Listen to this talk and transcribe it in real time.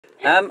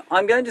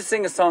I'm going to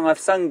sing a song I've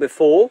sung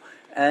before,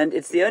 and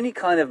it's the only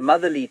kind of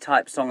motherly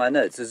type song I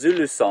know. It's a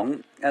Zulu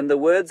song, and the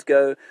words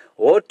go,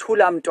 O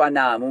tulam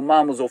twana,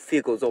 mumamu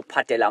zofiko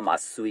zopatela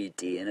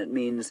maswiti, and it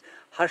means,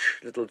 hush,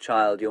 little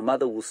child, your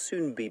mother will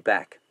soon be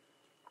back,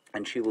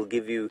 and she will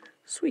give you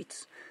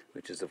sweets,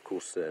 which is, of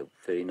course, a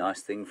very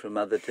nice thing for a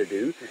mother to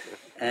do.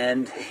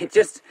 And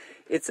it's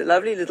a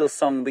lovely little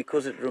song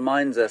because it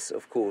reminds us,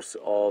 of course,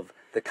 of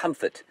the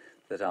comfort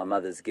that our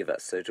mothers give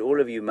us. So to all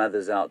of you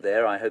mothers out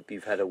there, I hope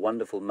you've had a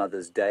wonderful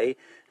Mother's Day.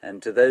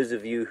 And to those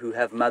of you who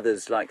have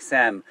mothers like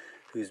Sam,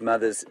 whose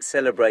mothers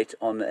celebrate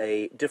on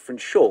a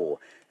different shore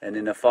and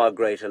in a far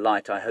greater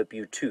light, I hope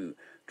you too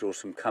draw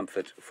some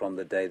comfort from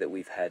the day that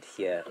we've had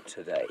here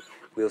today.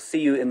 We'll see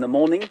you in the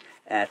morning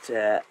at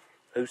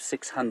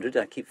 0600.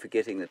 I keep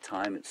forgetting the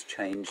time, it's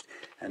changed.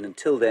 And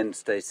until then,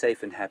 stay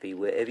safe and happy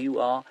wherever you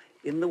are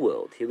in the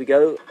world. Here we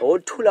go. O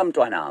tulam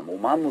twana,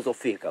 mumamu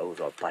zofika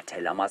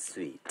uzopatela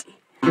maswiti.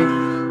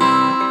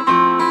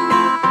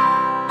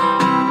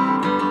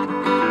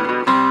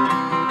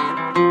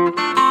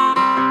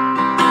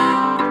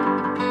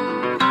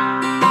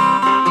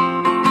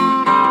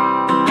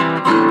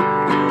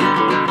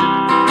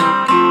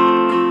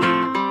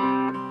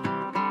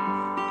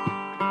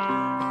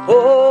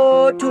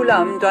 O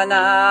tulam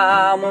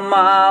twana,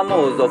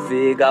 mumamu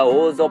zofika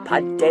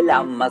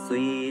uzopatela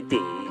maswiti.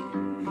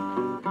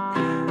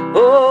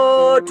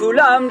 O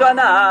tulam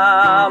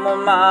twana,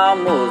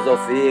 mumamu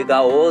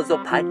zofika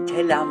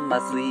uzopatela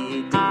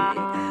maswiti.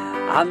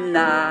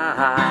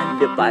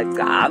 Amnandi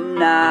baka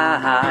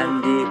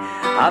amnandi,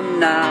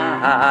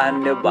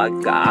 amnandi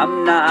baka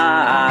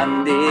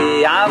amnandi,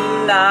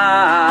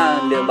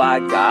 amnandi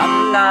baka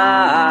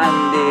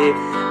amnandi,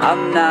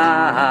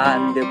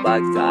 amnandi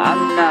baka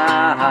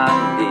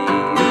amnandi.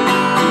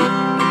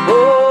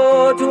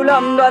 O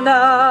tulam twana,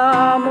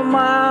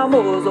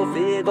 mumamu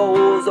zofika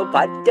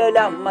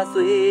uzopatela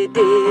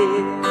maswiti.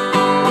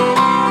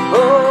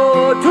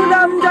 O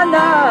tulam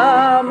twana,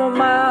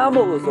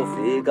 mumamu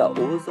zofika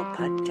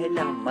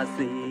uzopatela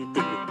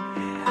maswiti.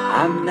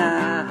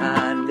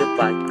 Amnandi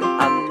baka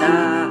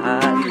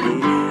amnandi,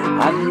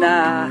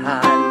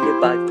 amnandi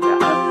baka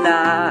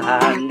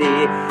amnandi,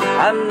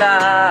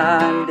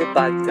 amnandi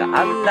baka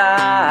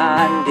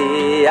amnandi,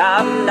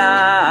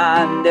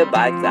 amnandi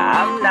baka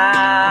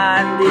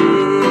amnandi.